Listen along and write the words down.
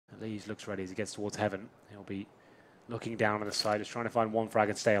Lees looks ready as he gets towards heaven. He'll be looking down on the side, just trying to find one frag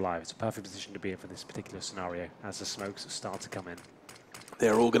and stay alive. It's a perfect position to be in for this particular scenario as the smokes start to come in.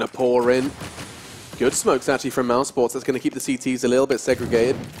 They're all going to pour in. Good smokes actually from Mousesports. That's going to keep the CTs a little bit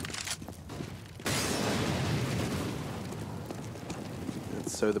segregated. And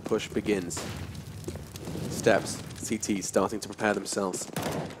so the push begins. Steps. CTs starting to prepare themselves.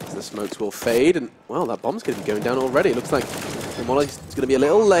 As the smokes will fade, and well, that bomb's going to be going down already. It looks like Molly's going to be a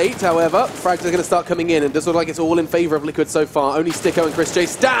little late, however. Frags are going to start coming in, and it does look like it's all in favor of Liquid so far. Only STYKO and Chris J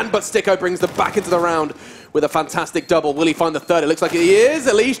stand, but STYKO brings them back into the round with a fantastic double. Will he find the third? It looks like he is.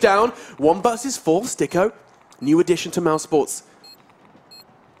 Eleague down. 1 versus 4. STYKO, new addition to Mousesports.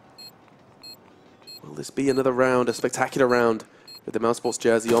 Will this be another round, a spectacular round? With the Mousesports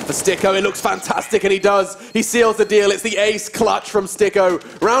jersey on for STYKO, it looks fantastic, and he does. He seals the deal. It's the ace clutch from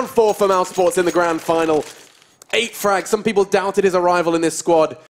STYKO. Round 4 for Mousesports in the grand final. 8 frags. Some people doubted his arrival in this squad.